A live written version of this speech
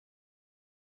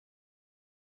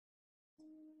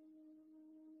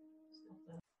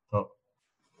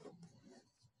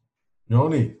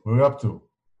Yoni, what are we up to?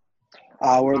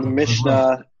 We're in the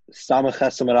Mishnah, Samach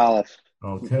Chesed Aleph.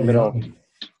 Okay, Middle. Yoni.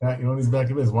 Yoni's back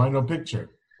in this. Why no picture?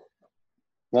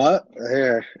 What?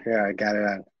 Here, I got it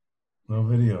on. No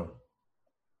video.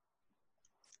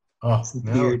 Oh,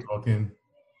 now we're talking.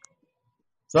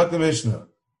 Zok the Mishnah.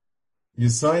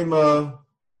 Yisayma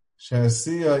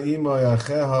she'asiya ima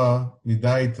yacheha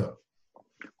yidaita.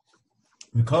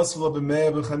 V'kosvla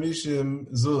b'mea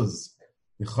b'chamishim zuz.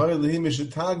 Yichoy lihi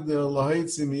mishetagdil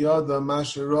lahaitzi miyada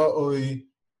mashera'oi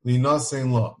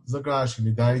linasein lo. Zok Rashi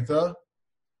yidaita.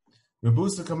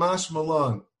 Rebusa kamash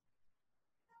malon.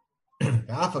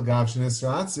 Afagav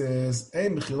shenisratzis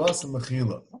ein mechilas and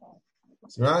mechila.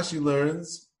 So Rashi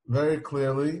learns very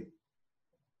clearly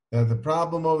that the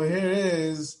problem over here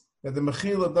is that the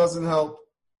mechila doesn't help.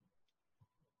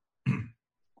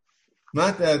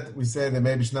 Not that we say that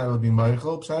maybe Shnai will be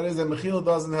Meichel. Pshat is that mechila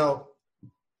doesn't help.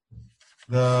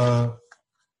 The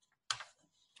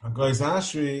Hagoyz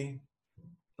Ashri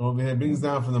over here brings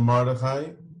down from the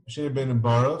Mordechai, Shei ben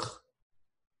Baruch,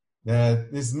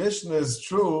 that this Mishnah is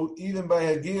true even by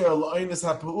Hagir L'Oinus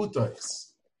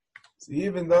HaPu'utais. So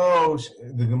even though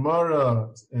the Gemara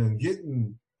in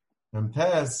Gittin and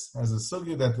Pes has a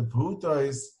sugya that the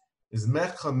Pu'utais is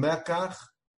Mekcha Mekach,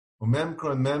 or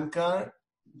Memkar and Memkar,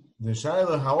 the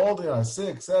Shaila, how old they are,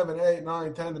 6, 7, 8,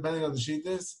 9, 10, depending on the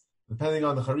Shittis, depending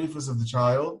on the Charifus of the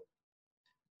child.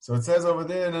 So it says over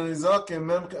there in Anizakim,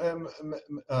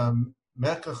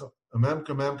 Mekach,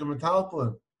 Memkar,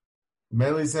 Metalplim.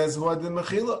 Meli says, who had the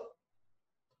Mechila?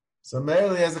 So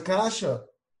Meli has a Kasha.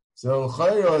 So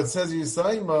Chayro, it says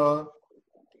Yisayma,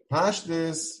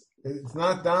 Pashtis, it's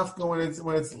not dafka when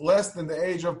it's less than the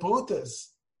age of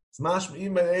Putis. It's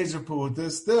mashma'im at the age of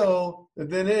Putis. Still, the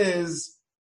din is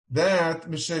that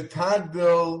Mishet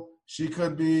Tagdil, she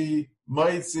could be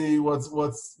mitzi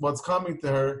what's coming to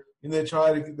her, and they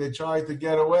try to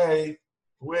get away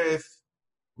with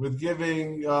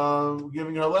giving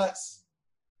her less.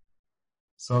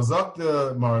 So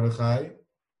Zakta Mordechai,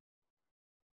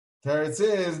 Teretz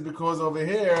is because over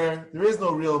here there is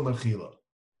no real mechila,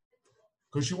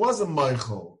 because she wasn't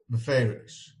Michael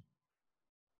Beferish.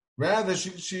 Rather,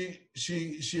 she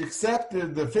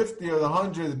accepted the 50 or the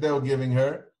 100 that they were giving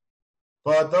her,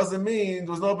 but it doesn't mean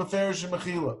there was no Beferish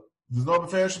mechila. There's no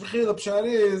Beferish mechila. Pshat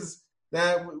is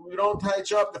that we don't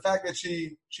touch up the fact that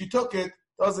she took it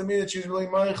doesn't mean that she's really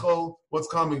Michael what's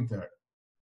coming to her.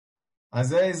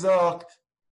 Azay Zokt.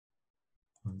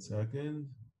 1 second.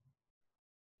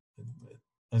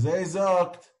 Azay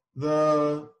Zokt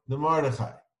the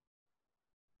Mordechai.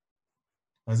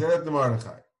 Azay the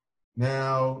Mordechai.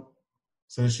 Now,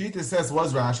 so the Shita says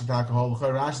was Rashi Takahol.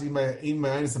 Rashi in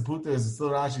Saputa is still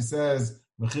Rashi says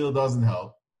Mechil doesn't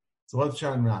help. So what's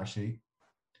Shan Rashi?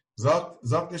 Zok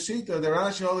the Shita, the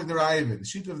Rashi only the Ravid. The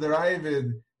Shita of the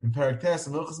Ravid in Paraktes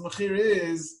and Milchus Mechir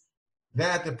is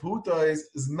that the Puta is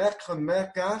Mekhan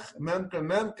Mekach, Memkar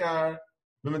Memkar,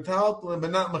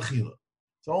 but not Mechila.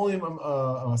 It's only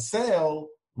a sale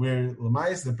where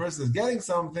Lamais, the person is getting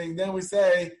something, then we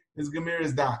say is Gemir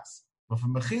is Das. But for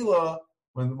Mechila,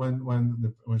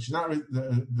 when she's not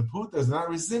the Puta is not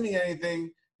receiving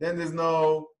anything, then there's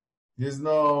no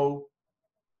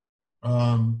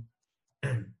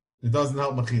it doesn't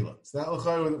help Mechila. So that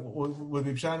would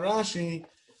be Pshan Rashi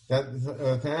that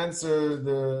to answer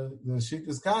the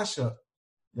Shita's Kasha,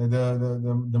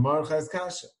 the Mordechai's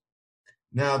Kasha.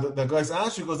 Now the Goyz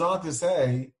Ashri goes on to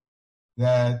say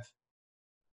that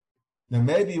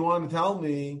maybe you want to tell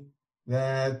me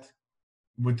that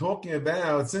we're talking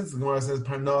about, since the Gemara says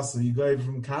Parnasa, you go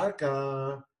from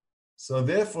Karka, so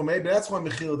therefore maybe that's why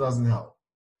Mechila doesn't help.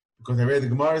 Because I read the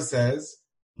Gemara says,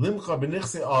 Limcha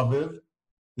b'nichse aviv,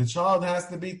 the child has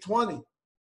to be 20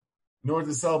 in order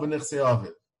to sell b'nichse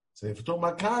aviv. So if we're talking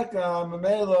about Karka,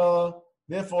 Mamela,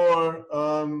 therefore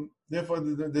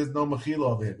there's no Mechila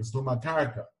over here. It's talking about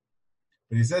Karka.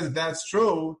 But he says if that's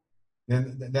true,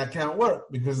 then that can't work,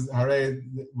 because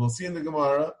we'll see in the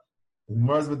Gemara, the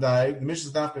Gemara's B'dayik, the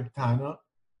Mishnah's Dafka Ketana,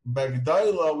 by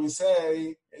G'dayla we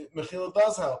say Mechila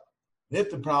does help. And if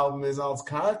the problem is all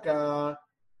Karka,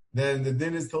 then the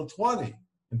din is till 20.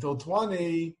 Until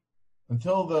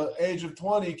the age of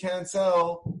 20, you can't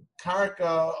sell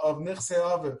Karka of Nichse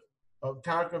Aviv, of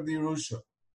Karka of the Yerusha.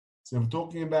 So if we're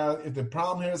talking about, if the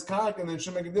problem here is Karka, then it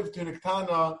should make a difference between a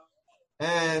Ketana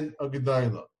and a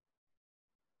G'dayla.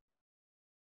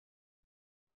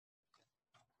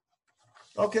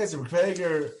 Okay, so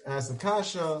Rekveger asks a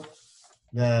Kasha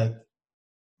that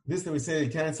this that we say you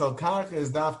can't sell Karka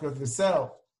is Dafka to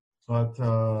sell, but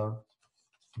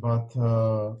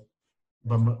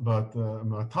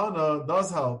Matana does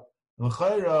help.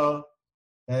 L'chayra,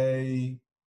 a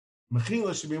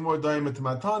Mechila should be more daima to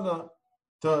matana,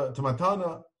 to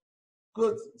matana.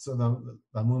 Good. So the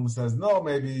Talmud says, no,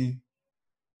 maybe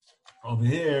over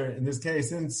here, in this case,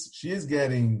 since she is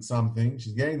getting something,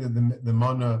 she's getting the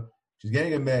mana, she's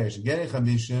getting a meir, she's getting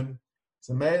chamishim,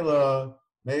 so Mela,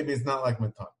 maybe it's not like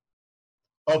matana.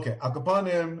 Okay,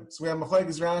 Akapanim, so we have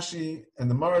Machlekes Rashi and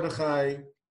the Mordechai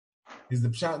is the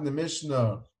Pshat in the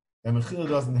Mishnah that Mechila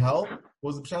doesn't help.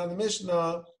 Was the Pshat in the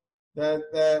Mishnah that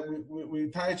we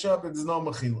tie it up and there's no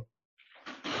Mechila.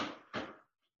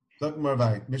 Look more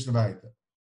right, Mishnah Vaita.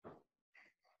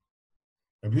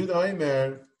 Rabbi Yehuda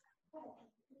Omer,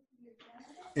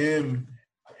 Im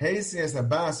Heisias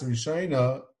Abbas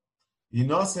Rishayna,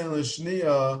 Yinosan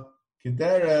L'Shniya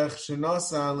Kederech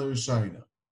Shenosan L'Rishayna.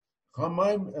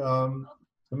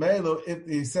 If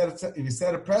he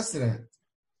set a precedent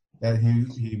that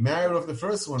he married off the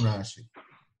first one, Rashi.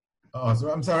 Oh,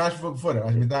 so I'm sorry, Rashi before that.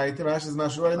 Rashi is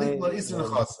Masharoi Nitla Isra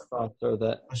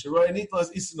Nechasa. Masharoi Nitla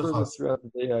is Isra Nechasa. Throughout the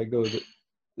day I go, the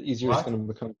easier it's going to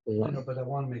become for one. No, but I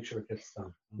want to make sure it gets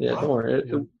done. Yeah, What? don't worry,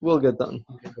 it will get done.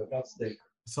 Okay, good. That's the.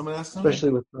 Someone asked something?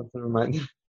 Especially with constant reminder.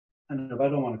 I know, but I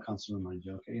don't want to constantly remind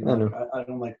you. Okay, I know. I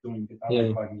don't like doing it. I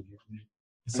like talking to you.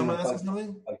 Is someone asking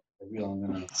something?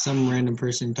 Some random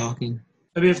person talking.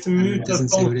 Maybe you have to mute the Doesn't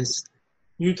say what phone. it is.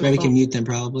 Mute the Maybe phone. can mute them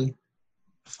probably.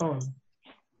 Phone.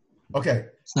 Okay.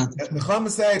 It's not The Chacham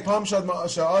say Pam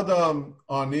Sha'adam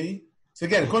Ani. So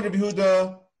again, according to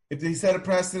Yehuda, if he set a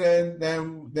precedent,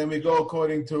 then we go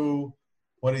according to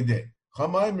what he did.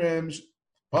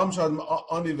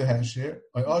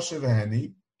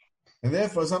 And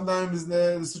therefore, sometimes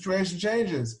the situation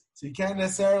changes. So you can't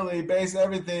necessarily base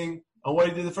everything on what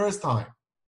he did the first time.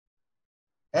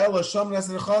 The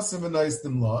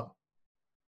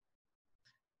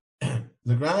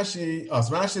Rashi,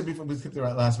 Rashi before we skipped the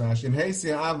last Rashi. In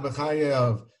Heisi Av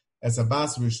B'Chayev as a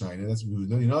Bas Rishayna. That's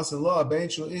Yehuda. You know, so law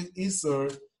Beinshu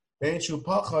Isur, Beinshu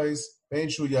Pachos,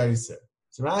 Beinshu Yaiser.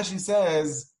 So Rashi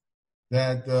says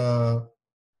that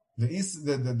this is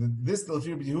the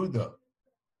fear of Yehuda.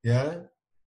 Yeah,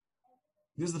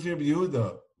 this is the fear of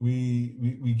Yehuda.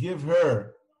 We give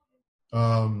her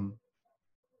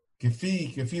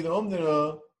kefi the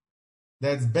omdina.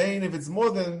 That's bain if it's more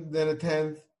than a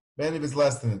tenth. Bain if it's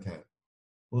less than a tenth.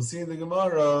 We'll see in the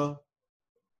Gemara.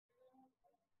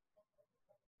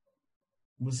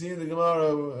 There's a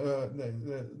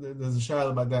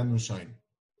shayla about that in Rishayim.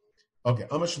 Okay,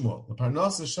 Amar Shmuel. The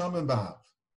Parnasa Sham and Ba'av.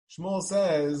 Shmuel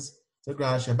says, so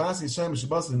again,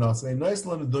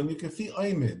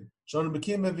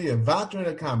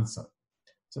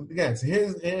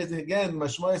 here is again, my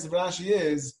Shmoyes of Rashi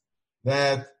is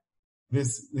that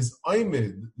this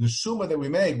oimid, the shuma that we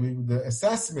make, the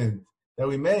assessment that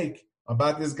we make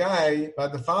about this guy,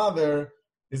 about the father,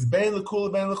 is bein l'kula,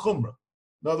 bein l'chumra.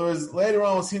 In other words, later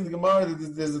on we'll see in the Gemara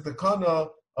that there's a takana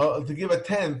to give a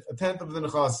tenth of the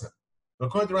nechasim. But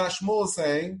according to Rashi, Shmuel is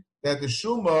saying that the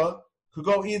shuma could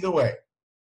go either way.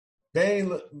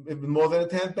 Bein more than a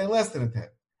tenth, bein less than a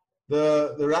tenth.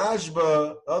 The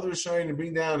Rashba, the other Rishonim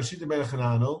bring down a Shita ben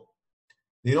Chananel.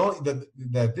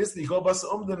 That this Niko Bas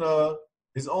Umdana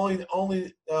is only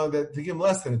that to give him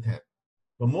less than a tenth.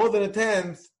 But more than a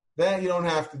tenth, that you don't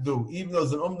have to do. Even though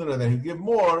it's an Umdana that he give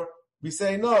more, we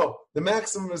say no. The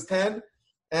maximum is 10,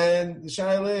 and the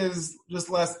Shaila is just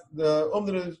less. The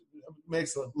Umdana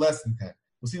makes less than 10.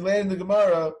 We'll see later in the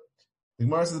Gemara. The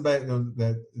Gemara says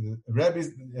that Rebbe's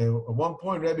at one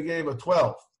point Rebbe gave a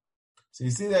 12. So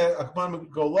you see that Akpan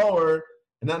go lower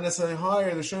and not necessarily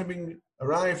higher. They're showing a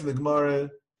raya for the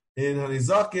Gemara in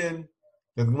Hanizakin.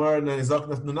 The Gemara in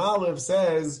Hanizakin Nun Aleph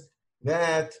says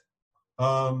that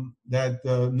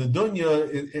Nadunya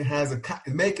it has it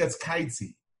makes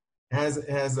kaitzi. It has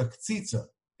a tzitza.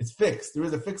 It's fixed. There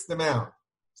is a fixed amount.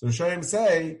 So the Shayim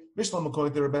say Mishlam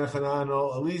according to Rabbeinu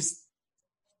Chananel, at least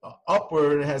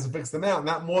upward has a fixed amount,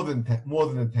 not more than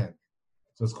a tenth.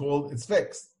 So it's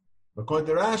fixed. But according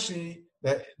to Rashi,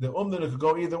 that the umdana could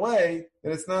go either way,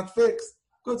 then it's not fixed.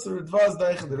 Good, so the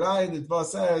Ritva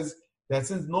says that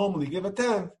since normally give a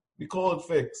tenth, we call it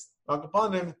fixed.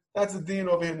 Upon him, that's a din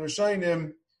over here in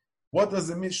Rishayim. What does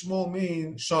the Shmuel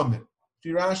mean? Shaman. Fi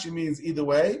Rashi means either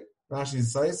way. Rashi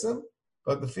is Saisim,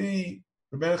 but the Fi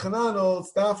Rebbeinu Chananel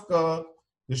Stavka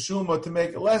the Shuma to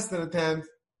make it less than a tenth,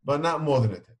 but not more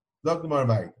than a tenth. Dr.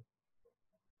 Marvai.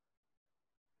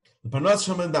 The Parnas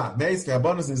Shaman that Meis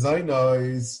Kabonis is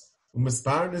Zainois.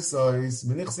 Umisparnis ois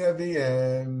menichse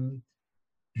aviem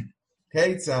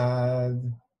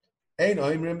Keitzad ein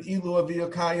oimrim ilu avio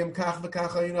kayim kach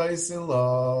v'kach ein oisin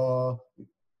lo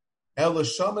elo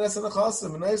shaman es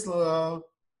anachasim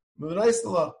v'nois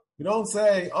lo. We don't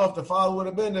say, oh, if the father would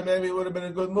have been there, maybe he would have been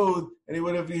in a good mood, and he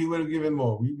would have given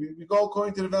more. We go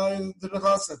according to the value to the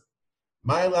chassan.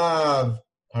 My love,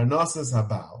 parnasas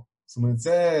habal. So when it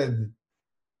said,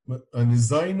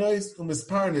 nizaynais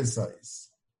umisparnisais,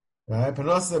 right?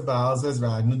 Parnasas habal says,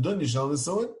 right, nudun yishal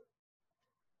nesuin.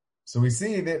 So we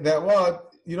see that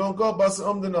what? You don't go basa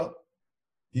umdana.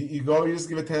 You go, you just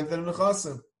give a tenth in the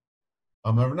chassan.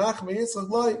 Amar Nachman Yitzchak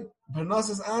Loi,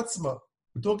 Parnasas Atzma.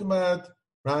 We're talking about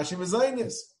Rashi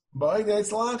Mezainis. Ba'ida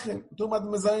it's Lachim. We're talking about the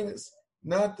Mezainis.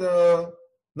 Not the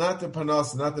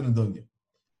Parnasas, not the Nedunya. In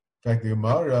fact, the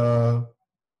Gemara,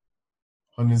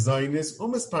 Hanizainis,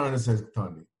 Misparnasas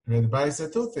Ktani. The Bible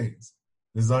said two things.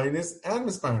 Mezainis and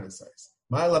Misparnasas.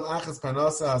 My love Achas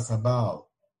Parnasas Habal.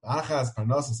 Achas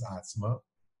Parnasas Atzma.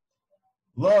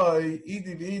 Loi,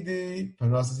 Idi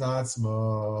Parnasas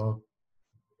Atzma.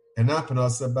 And not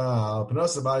Panasa Baal.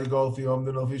 Panasa Baal, you go for Yom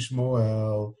Dino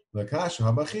Vishmoel, Lakasha,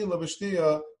 Habachila,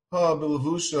 Bashtia, Ha,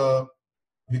 Bilavusha,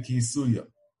 Vikisuya.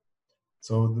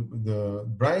 So the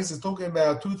Bryce is talking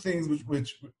about two things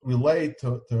which relate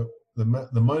to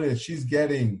the money that she's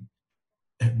getting,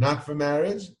 not for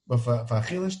marriage, but for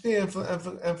Achil and Shtia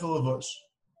and for Lavush.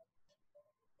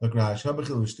 Lakrash,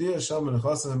 Habachila, Bashtia, Sham and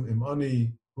Chasim,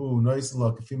 Imani, who Nois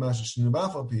Lok, if he mashes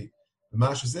Shinibafapi. The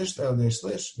Mashas Ishta, the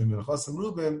Shlish, the Menachos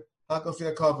Reuben,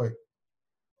 Hakofia Kavai.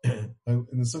 In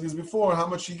the sugis before, how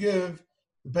much you give,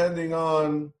 depending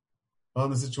on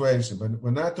the situation. But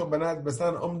we're not talking about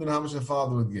how much the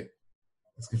father would give.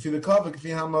 It's Kafi the Kavai,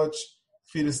 Kafi how much,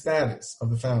 Kafi the status of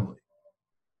the family.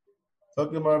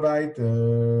 Talking more about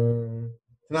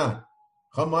Tanan.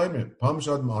 Chamaimim,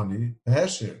 Pamshad Mani, the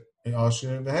Hesher, the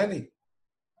Asher, the Henny.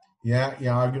 Yeah, you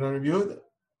argued on Rabbi Yehuda.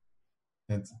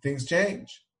 And things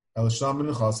change. My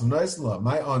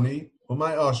ani or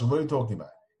my asher. What are you talking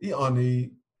about?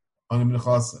 Ani min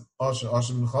chasim.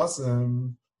 Asher min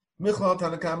chasim. Michal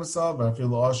tanakam savar.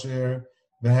 Fil asher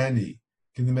beheni.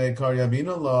 Kidmei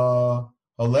karyavina la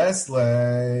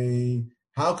halesle.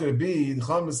 How could it be? The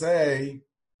Chacham say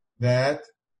that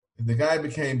if the guy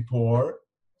became poor,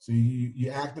 so you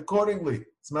act accordingly.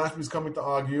 Smashmi is coming to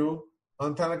argue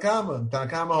on Tanakama.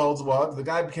 Tanakama holds what? If the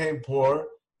guy became poor.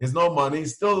 There's no money.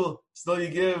 Still you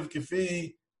give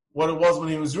Kafi what it was when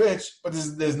he was rich, but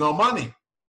there's no money.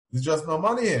 There's just no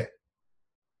money here.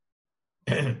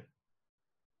 I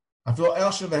feel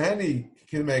Elsha Vaheni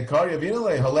can make Karya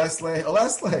Vinale,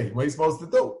 Halesle. What are you supposed to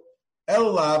do?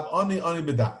 Elab Ani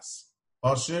Bedas.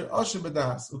 Asher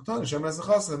Bedas. Uktan Shem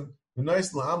Nesachasim. The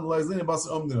nice Lam Lazlina Bas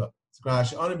Umdina.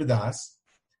 Skrash Ani Bedas.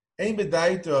 Ein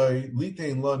Bedaitoi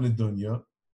Litain La Nedunya.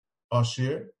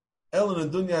 Asher El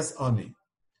Nedunyas Ani.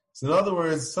 So in other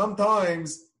words,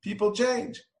 sometimes people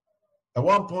change. At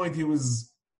one point he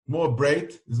was more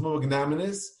bright, he was more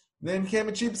magnanimous, and then he became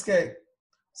a cheapskate.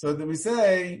 So that we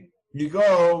say, you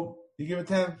go, you give a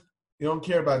tenth, you don't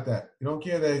care about that. You don't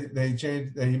care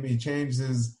that he changed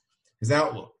his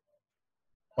outlook.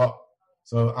 Oh,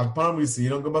 so Akpam we see, you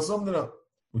don't go basumdana.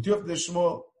 But you have to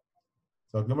Shmuel.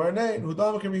 So Gemara name,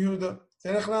 Hudam Rabbi Yehuda.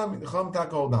 The Chacham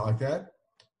Tak hold not like that.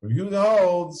 Rabbi Yehuda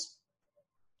holds.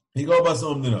 He go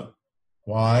basumdana.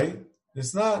 Why?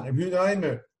 It's not. Rabbi Yehuda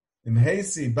Aimer. In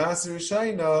Hasi Basir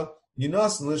Shaina,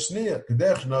 Yinas Lishnia,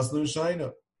 Kadech Nas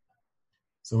Shaina.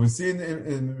 So we see in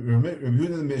Rabbi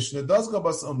Yehuda the Mishnah does go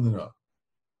basumdana.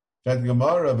 That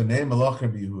Gemara of a name Malach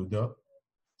Rabbi Yehuda.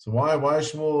 So why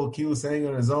Shmuel Kilu saying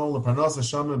on his own Leparnasa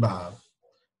Shaman Ba'av?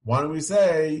 Why don't we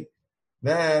say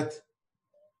that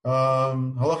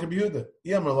Halach Rabbi Yehuda?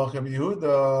 Iyam Halach Rabbi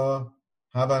Yehuda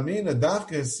Havamina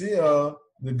Dafka Sia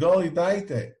the Goli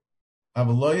Daite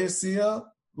Avaloy Sia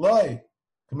Loy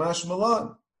Kamash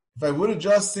Malan. If I would have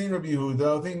just seen Rabbi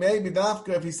Yehuda, I think maybe Dafka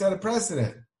if he set a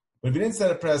precedent. But if he didn't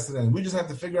set a precedent, we just have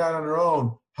to figure out on our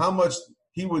own how much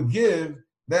he would give.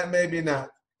 That maybe not.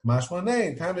 Mashma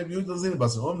name. Time Rabbi Yehuda zin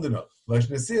bas umdina.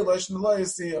 Lashna sia, lashna loy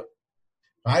sia.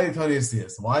 Why did Tony sia?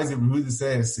 So why is it Rabbi Yehuda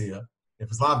say sia? If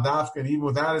it's not dafka and even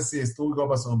without a sia, still go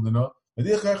bas umdina. But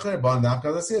the chaycher ban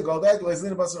dafka the sia go that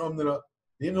lashna bas umdina.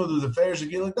 Even though there's a fair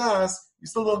shegilay das, you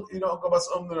still don't go bas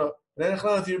umdina. Then if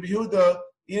you're Rabbi Yehuda,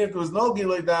 even if there was no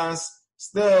gilay das,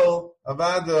 still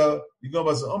avada you go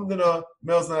bas umdina.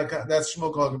 Mel's not that's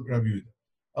Shmuel called Rabbi Yehuda.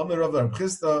 Amr Rav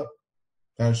Chista.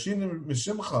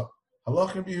 Mishimcha,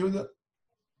 Halach Rabbi Yehuda.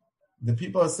 The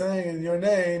people are saying in your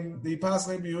name, the pass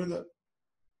Rabbi Yehuda.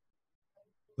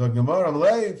 The Gemara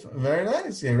Leiv, very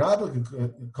nice. Yeah, Rabbi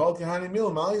called Kahani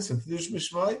Mil Malis and Tidush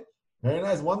Mishmai. Very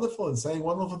nice, wonderful, and saying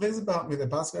wonderful things about me. They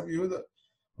pass Rabbi Yehuda.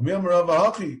 Umiyam Rav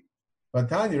Hachi, but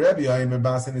Tanya Rabbi Ayim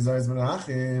Basan is Ayim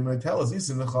Menachim. I tell us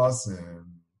Isim Nechasim.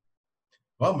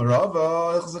 Well,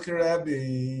 Marava Chazakir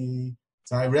Rabbi.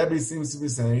 So Rebbe seems to be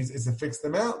saying it's a fixed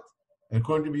amount. And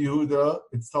according to Yehuda,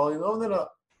 it's totally Omnina.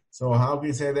 So how can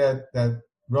you say that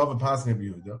Rava passing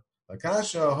Yehuda?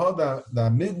 Lakasha hoda da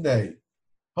midnei,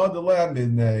 hoda loya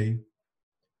midnei.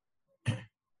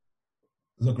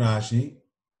 Zok Rashi.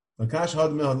 Lakasha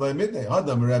hoda mi hoda loya midnei.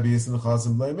 Hoda mi Rebbe Yisrael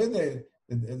chasim loya midnei.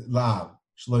 Lav.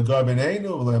 Shlo gar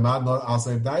beneinu v'lo yamad no al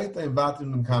seif daita and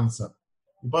vatim and kamsa.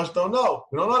 You just don't know.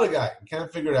 We don't know the guy. You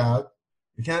can't figure it out.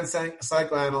 You can't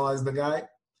psychoanalyze the guy.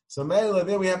 So Mela,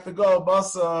 there we have to go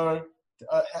basar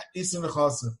isim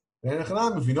nechasim.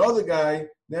 If you know the guy,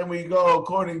 then we go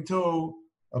according to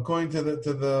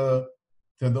the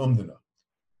umdina.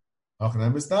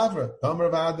 Achnei mistavra. Tamer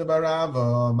v'ad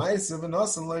barava. Ma'isiv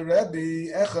v'nosan loy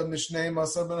Rebbe. Echad nishnei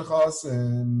masar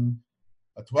b'nechasim.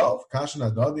 12. Kashan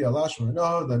adadi alash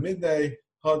v'no. The midday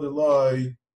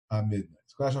hadaloi midday.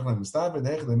 So Kashan achnei mistavra.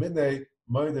 Hech the midday.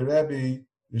 Moed the Rebbe.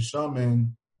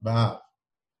 Yishamin ba'av.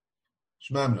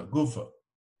 Shmamna. Gufa.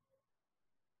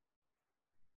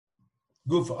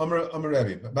 Amar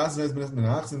Rebbe. Basan has been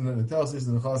achsin, and it tells us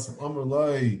in the Chasim, Amar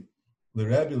Loi, the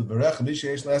Rebbe, the Berech,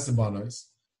 Mishesh Lasabanos,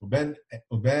 Uben,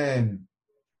 Ein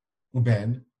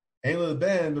Ben,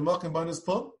 the Mokim Banos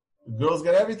Plum. The girls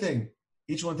get everything.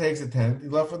 Each one takes a tenth,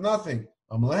 he's left with nothing.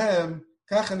 Amalehem,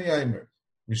 Kachani Aimer.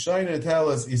 Mishaina tell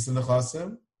us Isin the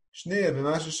Chasim, Shnia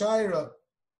B'Masha Shaira.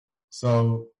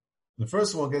 So the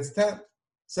first one gets a tenth.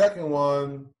 Second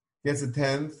one gets a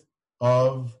tenth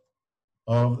of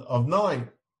 9,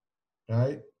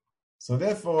 right? So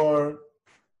therefore,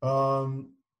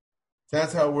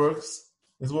 that's how it works.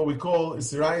 It's what we call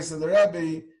Isirayis and the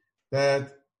Rebbe,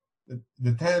 that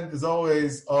the tenth is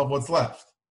always of what's left,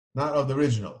 not of the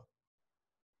original.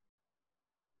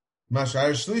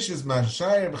 Mashayir Shlishis,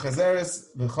 Mashayir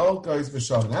B'Chazeres, B'Cholka is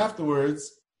B'Shav. And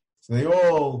afterwards, so they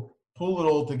all pull it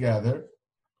all together,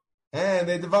 and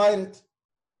they divide it.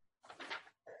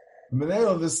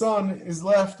 Menel, the son, is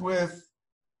left with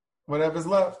whatever's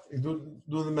left. You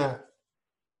do the math.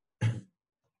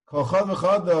 Kol chad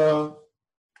v'chad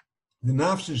the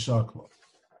nafshi shakla.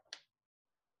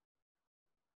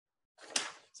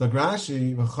 So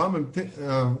Rashi v'chamim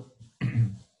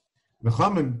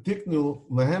tiknu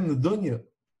lehem the dunya.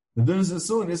 The dunya is a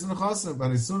sun. Isn't a chasim,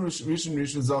 and it's sun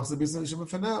rishon zachs b'isn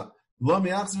shebefana. Lo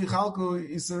miachs v'chalku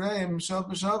yisraim shav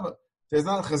b'shava. There's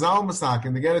not chazal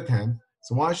masakin. They get a 10.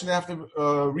 So why should they have to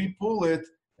repool it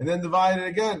and then divide it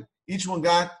again? Each one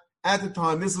got, at the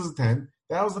time, this was a 10.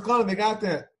 That was the color, they got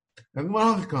that. And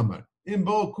what comer? In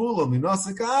bo kulam,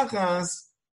 linasik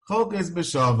achas, chokes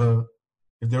b'shava.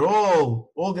 If they're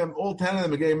all 10 of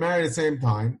them are getting married at the same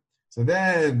time, so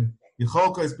then you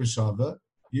chokes b'shava,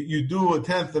 you do a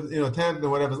tenth of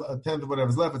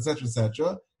whatever's left,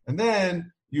 etc., and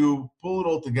then you pull it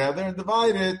all together and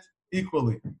divide it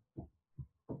equally.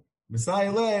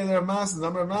 Messiah lay there mas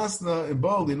number masna in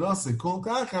bold inose kul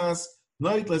kachas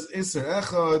noitless iser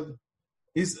echad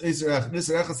iser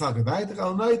echad sakadaitik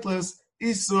al noitless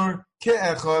isur ke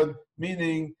echad,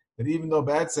 meaning that even though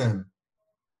batsem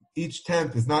each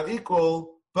tenth is not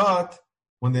equal, but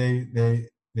when they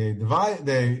divide,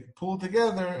 they pull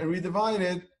together and redivide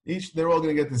it, they're all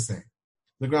going to get the same.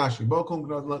 The Grashi bokum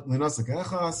linose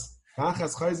kachas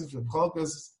chayzit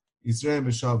v'cholkas Yisrael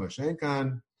b'shava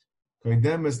shenkan.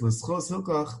 Koidemes l'schos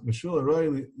hilkach b'shul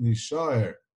aroi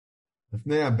l'shaer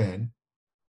l'fnei haben.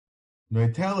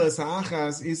 Noiteles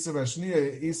ha'achas isa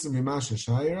v'ashniya isa mimasha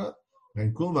shayra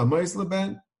v'en kul v'amois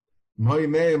l'ben m'hoi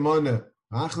mei mona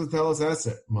ha'achas teles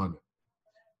eser mona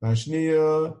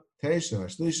v'ashniya teisha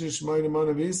v'ashlisha shmoyne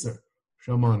mona v'isa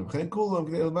shamona v'chen kulam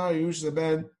k'dei l'var yush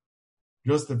l'ben,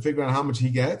 just to figure out how much he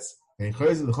gets, and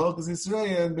chayzit l'cholkas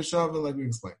Yisrael and b'shava, like we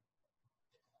explained.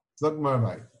 Zok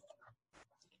marvai.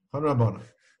 Hanrabana.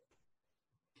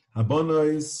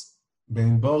 Habonois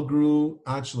ben bagru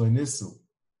achle nisu.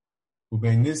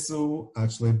 Uben nisu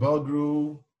achle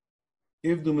bagru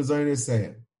ivdu mezayne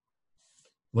seyen.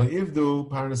 Lo ivdu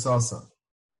parnasasa.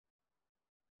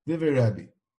 Divi Rabbi.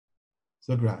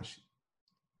 Zog Rashi.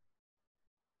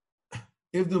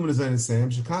 Ivdu mezayne seyen.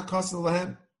 Shekak kasa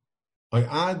lahem. Oy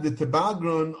ad the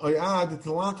tabagrun. Oy ad the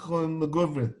talakchun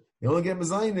leguvrin. They only get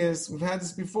mezaynes. We've had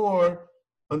this before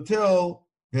until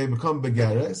they become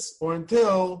begeres, or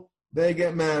until they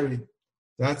get married.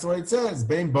 That's what it says.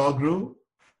 Bein bagru,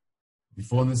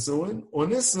 before nisuin, or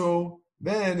nisu,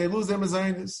 then they lose their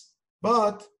mezainis.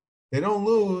 But they don't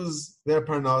lose their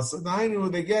parnasa. The hainu,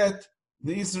 they get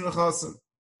the Eastern Nechasim,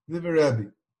 the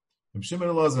Rebbe.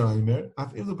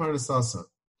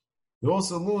 They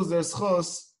also lose their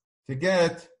schos to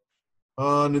get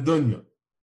nedunya.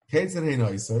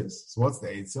 So what's the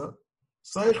eitzah?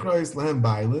 Soichrois lehem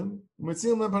bailim,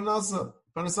 umetzil lehem parnasa.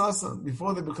 Parnasasan.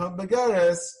 Before they become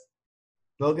begeres,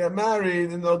 they'll get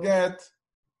married and they'll get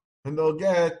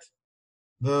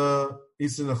the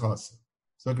Isa Nechasim.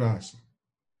 So Rashi.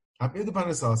 Apidu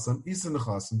Parnasasan, Isa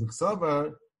Nechasim, the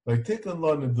Ksavar, by Tikkun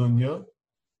Lo Nedunya,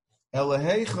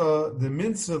 Elahecha the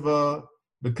Mitzvah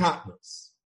Bekatnos.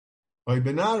 By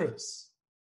Benaris.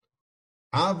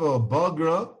 Ava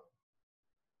Bagra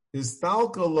is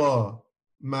Talkala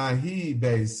Mahi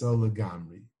Beisa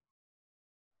Legamri.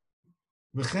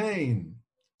 V'chein.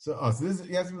 So this,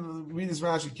 you have to read this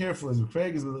Rashi carefully. As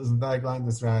Craig is diagraming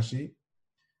this Rashi.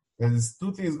 There's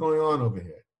two things going on over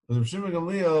here. Rav Shimon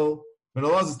Gamliel, Ben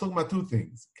Elazar is talking about two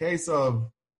things. Case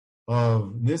of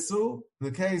Nisu,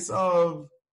 and the case of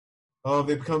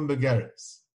they become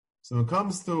Begeres. So when it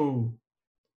comes to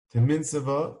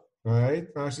Mitzvah,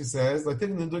 right? Rashi says, like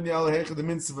taking the dunya alahecha the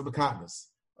mitzvah bekatnas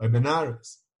or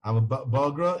benaris. Our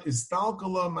bagra is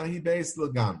stalkala mahi beis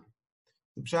lagami.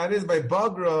 The pshat is by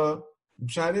bagra. The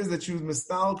pshat is that she was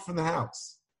mistalk from the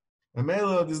house. And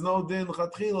mela, there's no din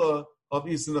chatchila of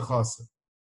isa nechasim.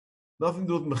 Nothing to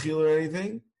do with mechila or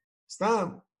anything.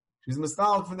 Stam, she's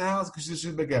mistalk from the house because she's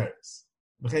begeres.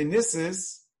 B'chei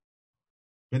nisis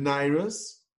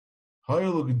benairas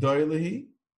hayelu gedoylehi.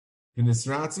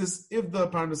 V'nisratzis if the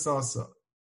parnasasa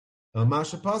el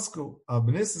masha pasku al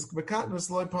b'nisis b'katnus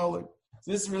loy polik.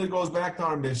 This really goes back to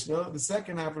our Mishnah. The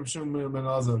second half of Shimon ben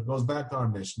Elazar goes back to our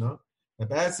Mishnah. At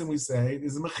Batson we say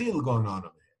there's a mechil going on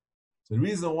over here. So the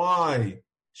reason why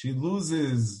she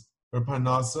loses her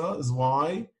parnasa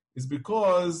is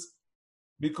because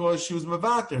she was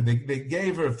mavater. They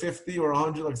gave her 50 or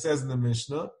 100, like it says in the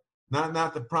Mishnah,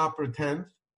 not the proper tenth,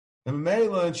 and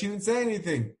Mela, and she didn't say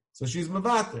anything, so she's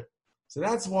mavater. So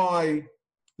that's why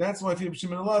if you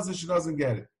Shimon Elazar, she doesn't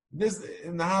get it. This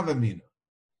in the Havamina,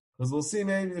 because we'll see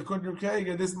maybe according to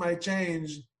Keiger, this might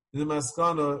change in the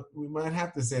Maskana. We might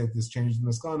have to say that this changed in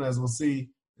the Maskana, as we'll see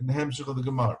in the Hemshech of the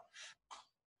Gemara.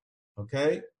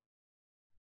 Okay.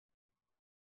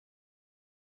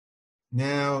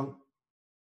 Now,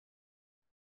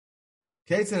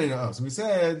 so we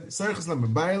said Serchus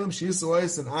Lamabailim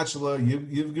Shisuais and Achla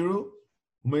Yivguru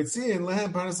Umeitziin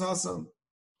Lehem Parnasasam.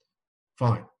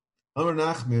 Fine. Amar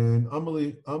Nachman,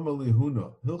 Amali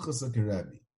Huna, Hilchas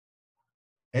Akirabi.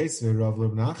 Eisver Rav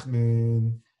Rav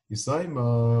Nachman,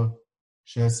 Yisaima,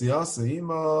 Shesiyasa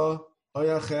Ima,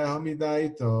 Oyache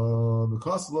Hamidaita,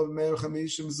 because of Meir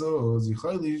Chamishim Zos,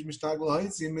 Yichaylish Mishtagl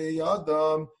Haitzi Me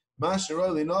Yadam,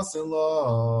 Masharali Nasin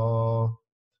La.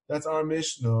 That's our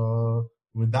Mishnah.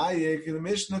 Medayik in the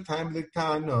Mishnah time the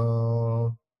Tana.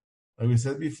 Like we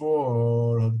said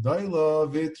before,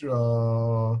 Hagdaila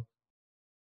Vitra.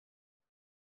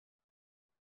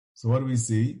 So what do we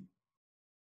see?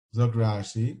 Zok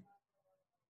Rashi.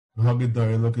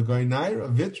 Hagdaila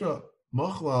Kagainaira Vitra.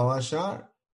 Mochla al Ashar.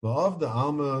 Of the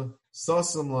Alma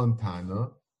Sosam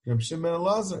Lantana. Reb Shimon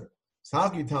Elazar. So how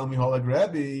can you tell me Holag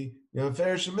Rebbe? You have a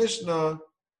fair Mishnah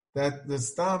that the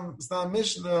Stam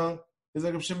Mishnah is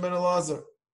like Reb Shimon Elazar.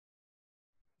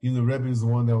 Even the Rebbe is the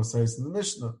one that was saying in the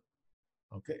Mishnah.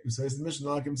 Okay, he says the Mishnah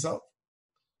like himself.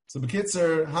 So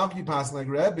Bekitzer, how can you pass like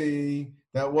Rebbe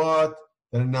that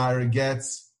a Naira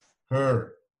gets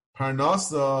her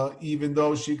Parnasa even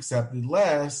though she accepted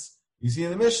less? You see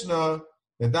in the Mishnah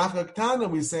that Dafka Ktana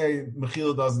we say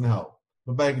Mechila doesn't help.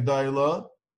 But by Gdaila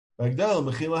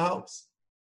Mechila helps.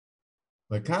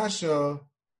 By Kasha,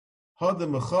 Hada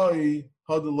Mechai,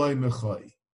 Hada Loi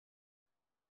Mechai.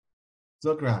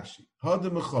 Zok Rashi. Hada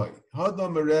Mechai. Hada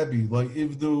Merebi, Loi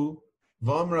Ivdu,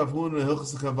 Vam Rav Huna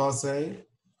Hilchas Kavase,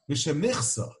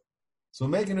 V'Shemichsa. So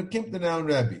making a Kimpta down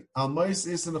Rebbe. Al Mais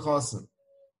Isa Nechasim.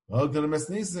 Hagdan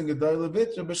Mesnisin, Gedai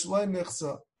Levitra, B'Shalai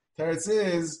Michsa. Teretz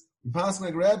is, you pass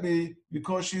like Rebbe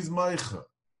because she's Meicha.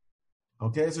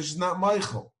 Okay, so she's not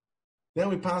Meichel. Then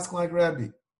we pass like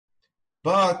Rebbe.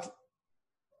 But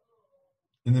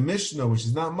in the Mishnah, which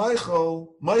is not Meichel,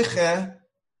 Meiche,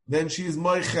 then she is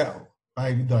Meichel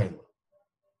by Gdaila.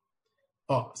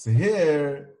 Oh, so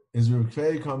here is where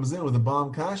Kvei comes in with the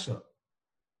bomb kasha.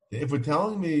 If we're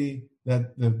telling me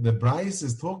that the Bryce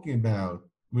is talking about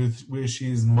where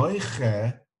she is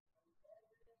Meiche,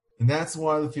 and that's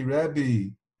why if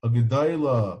Rebbe a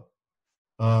Gdaila,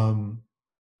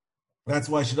 that's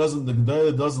why the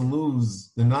Gdaila doesn't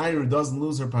lose, the Naira doesn't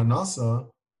lose her Parnasa,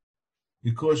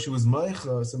 because she was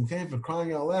Meicha, some came for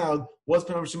crying out loud, what's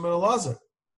Pam Shimon Elazar?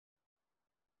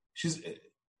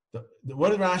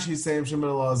 What did Rashi say in Shimon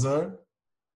Elazar?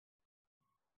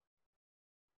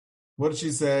 What did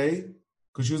she say?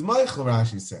 Because she was Meicha,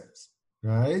 Rashi says.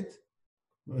 Right?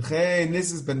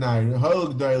 This is Benair.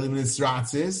 Hol Gdaili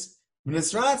Minisratzis,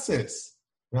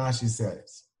 Rashi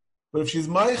says. But if she's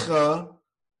Meicha,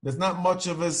 there's not much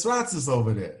of a sratzis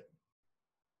over there.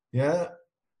 Yeah?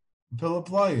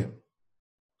 Pilaplayim.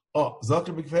 Oh,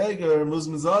 Zakir B'Kveger,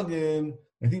 Muzmazagin,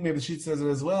 I think maybe the sheet says it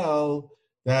as well,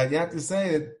 that you have to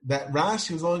say that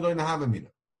Rashi was only going to have a mina.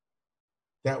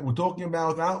 That we're talking about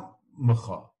without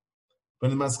Macha.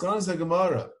 But in the Maskanas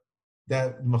Gemara,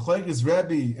 that Machlek is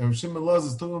Rebbe and Shimon Elazar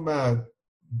is talking about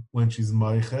when she's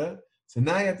Meiche, so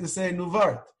now you have to say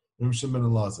Nuvart, Shimon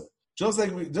Elazar. Just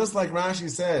like Rashi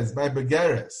says, by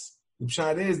Begeres, the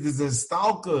pshat is there's a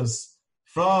stalkus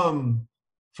from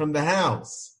the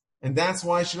house, and that's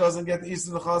why she doesn't get the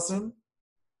Eastern Chasim.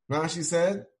 Rashi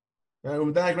said,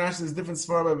 with that Rashi is different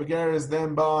svar by Begeres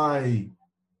than by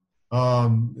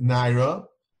Naira.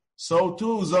 So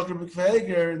too, Zakir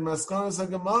B'Kveger in Maskanas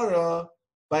Gemara,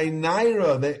 by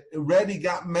Naira, they already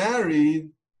got married.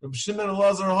 Shimon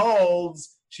Elazar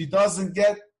holds she doesn't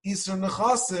get Isra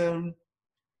Nechasim,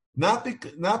 not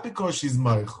because she's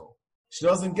Meichel. She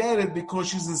doesn't get it because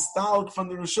she's installed from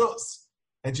the Rishus,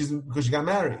 and because she got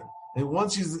married. And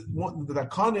the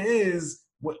Kana is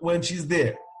when she's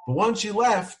there. But once she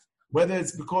left, whether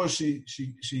it's because she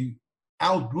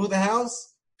outgrew the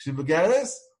house, she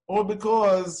begeres, or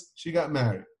because she got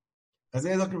married. As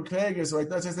I look at B'Kveger, so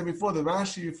like I said before, the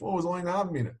Rashi before was only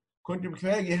Navmina. According to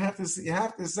B'Kveger, you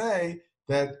have to say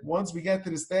that once we get to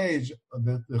the stage of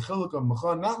the chiluk of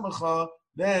Mecha, not Mecha,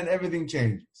 then everything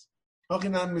changes.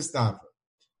 Hachinan Mistafa.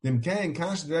 Dimkein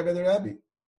Kash the Rebbe.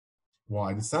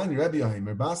 Why? The sign Rebbe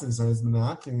Aimer Basan says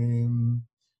Menachim.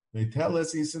 They tell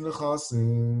us he's in the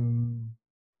Chasim.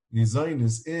 Nizayin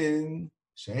is in,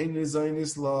 Shein Nizayin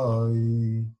is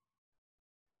loy.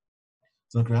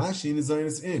 So Rashi Nizayin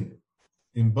is in.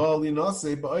 In Bali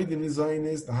Nase, Ba'idin Nizayin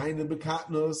is the Haina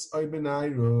Bekatnos,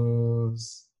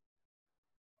 Oibenairos.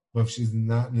 But if she's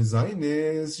not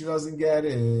Nizayin, she doesn't get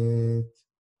it.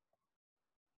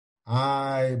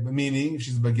 Meaning, if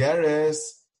she's Begeres,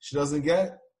 she doesn't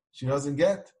get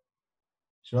it.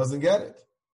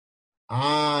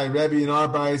 Rebbe in our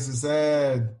Bais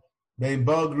said, Bein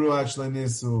Bagru Ashle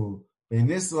Nisu, Bein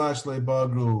Nisu Ashle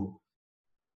Bagru.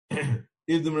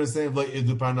 Idum is saying, like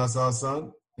Idu Parnas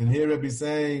Asan. And here Rebbe is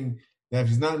saying that if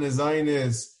she's not in a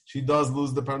Zionist, she does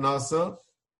lose the Parnasa.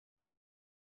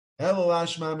 Elul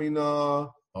Ashmamina,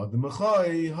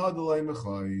 Hadamachai, Hadalai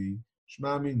Machai,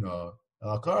 Shmamina.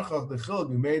 Al-Karchach, the chiluk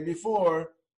we made before,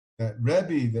 that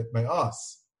Rebbe, that by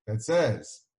us, that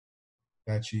says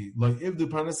that she, like Ibdu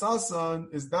Parnasasan,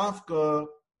 is Dafka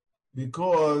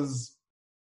because,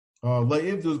 like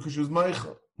Ibdu, because she was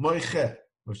Meiche.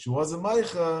 If she wasn't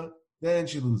Meiche, then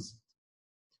she loses.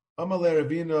 Amalei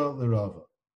Ravina L'Rava.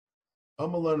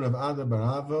 Amalei Rav Ada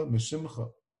Barava Meshimcha.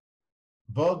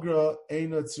 Bagra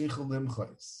Eina Tzricha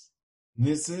Limchais.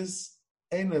 Nisis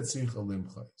Eina Tzricha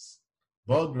Limchais.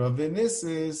 Bagra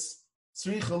V'Nisis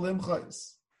Tzricha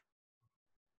Limchais.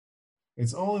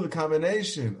 It's only the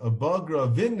combination of Bagra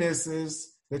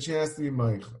V'Nisis that she has to be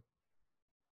Meicha.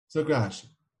 So Grashi.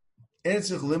 Eina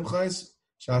Tzricha Limchais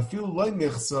Shafil Loi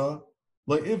Michsa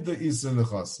Loi Ivda Isa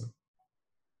Nechasim.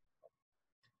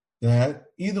 That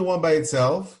either one by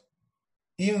itself,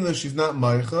 even though she's not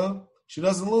Meicha, she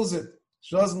doesn't lose it.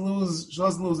 She doesn't lose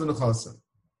the Nechasim.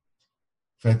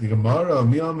 Feti Gemara,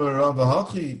 Mi Amar Rav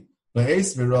Hachi,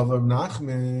 Ba'es Rav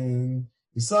Nachman,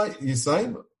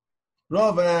 Yisayim.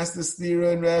 Rav asked the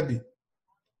Stira and Rabbi,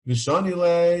 Vishani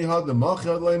lei had the Machi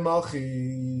had lei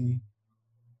Machi.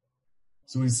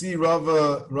 So we see Rav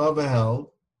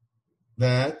held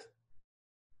that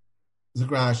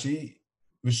Zagrashi,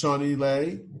 Vishani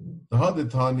lei, the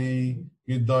Haditani,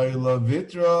 Yidayla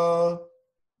Vitra,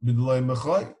 Bidlai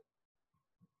Machai.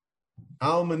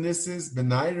 Almanisis,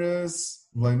 Benairis,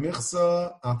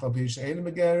 Vlaimichsa, Afapish Ein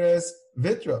Begeres,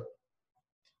 Vitra.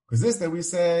 Because this that we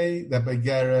say that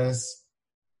Begeres,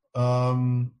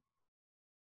 that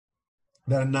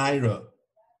Naira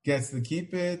gets to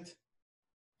keep it,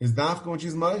 is Dafka when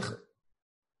she's Meicha.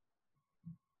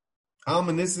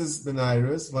 Almanisis,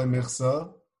 Benairis,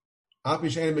 Vlaimichsa,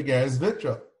 Afapish Ein Begeres,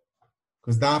 Vitra.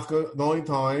 Because Dafka, the only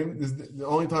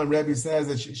time Rebbe says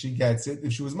that she gets it,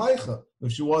 if she was Meicha.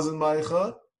 If she wasn't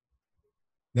Meicha,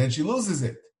 then she loses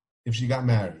it if she got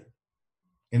married.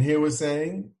 And here we're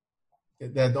saying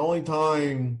that the only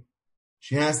time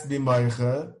she has to be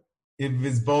Meicha, if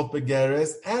it's both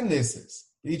Begeres and Nisis,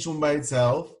 each one by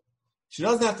itself, she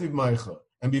doesn't have to be Meicha.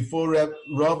 And before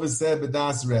Rav said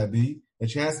B'das Rebbe that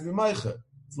she has to be Meicha.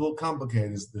 It's a little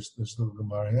complicated, this little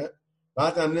Gemara here.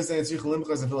 But I'm just saying,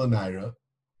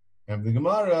 and the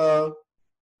Gemara,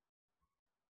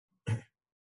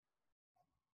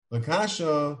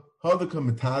 Lakasha, Hadaka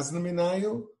Matazna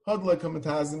Minayu, Hadlaka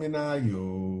Matazna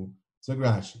Minayu. So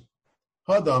Grashi.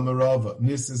 Hadam Arava,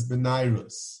 Nisis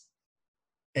Benairus,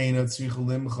 Eina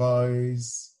Tzrichulim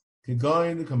Chais,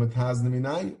 Kigain, Kamatazna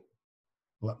Minayu,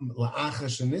 La'acha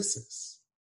Shanisis.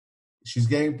 She's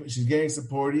getting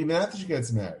support even after she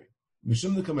gets married.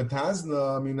 Mishum the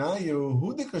Kamatazna Minayu,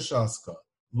 Hudikashaska,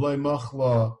 Loy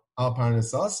Machla Al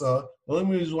Parnasasa. The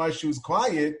only reason why she was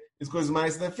quiet is because the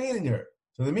mice are feeding her.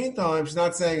 So in the meantime, she's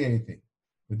not saying anything.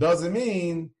 It doesn't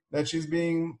mean that she's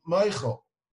being Meichel.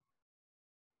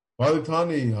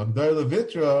 Valitani, Hagdai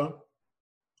Levitra,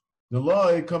 the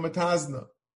Loy Kamatazna.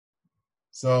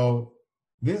 So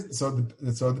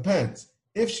it depends.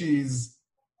 If she's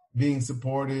being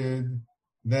supported,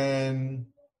 then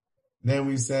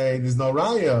we say there's no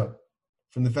raya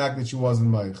from the fact that she wasn't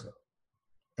Meichel.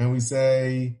 And we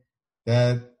say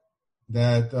that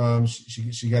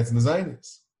she gets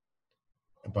mezainis.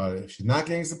 But if she's not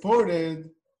getting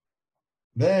supported,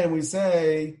 then we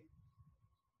say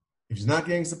if she's not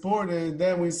getting supported,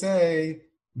 then we say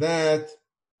that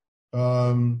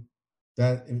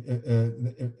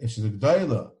if she's a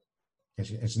gdaila and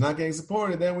she's not getting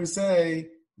supported, then we say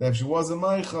that if she wasn't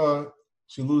meicha,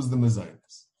 she loses the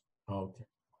mezainis. Okay.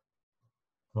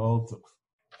 Hold.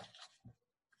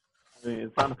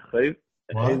 It's not a chayv.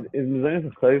 Is mezainis a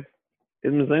chayv?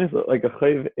 Is mezainis like a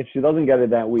chayv if she doesn't get it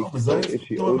that week? Is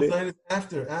she owed it?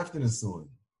 After the suin.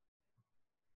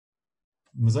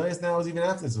 Mezainis now is even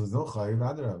after the suin. There's no chayv.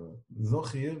 There's no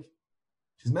chayv.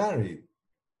 She's married.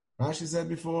 Rashi said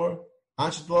before,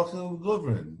 Anshet Lachil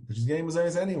Guvrin, but she's getting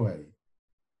mezainis anyway.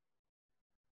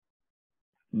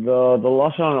 The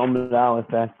lashon on the now is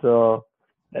that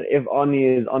if Ani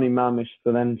is Ani mamish,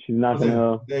 so then she's not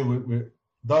gonna.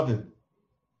 David,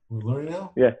 we're learning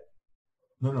now. Yeah.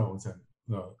 No, what's that?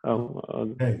 No.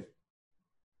 Oh. Hey,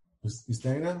 you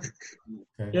staying now?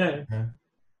 Okay. Yeah.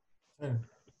 Okay.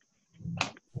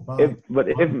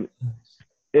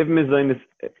 If mezainis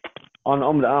on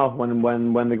Amud Aleph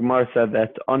when the Gemara said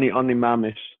that Ani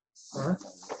mamish, that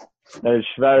it's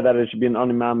schwer that it should be an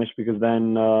Ani mamish because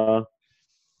then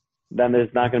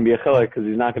there's not going to be a chilek because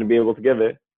he's not going to be able to give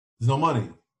it. There's no money.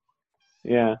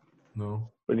 Yeah.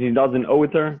 No. But he doesn't owe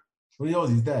it to her. What he owes?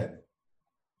 He's dead.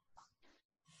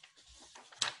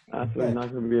 So he's not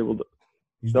going to be able to.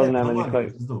 He doesn't have any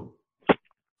chilek.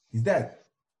 He's dead.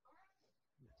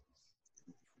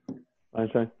 I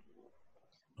say.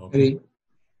 Okay.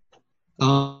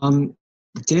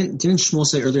 Didn't Shmuel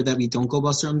say earlier that we don't go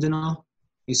Basar Amdina?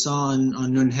 We saw on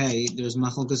Nun Hey, there's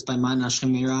Machlokes by Man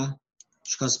Ashkemira,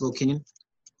 Shkasbo Kinyan,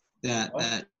 that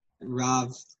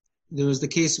Rav, there was the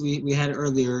case we had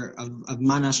earlier of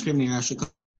Man Ashkemira,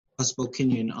 Shkasbo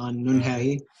Kinyan on Nun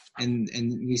Hey, and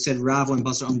we said Rav went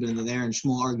Basar Amdina there, and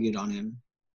Shmuel argued on him.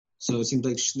 So it seems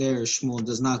like there Shmuel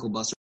does not go Basar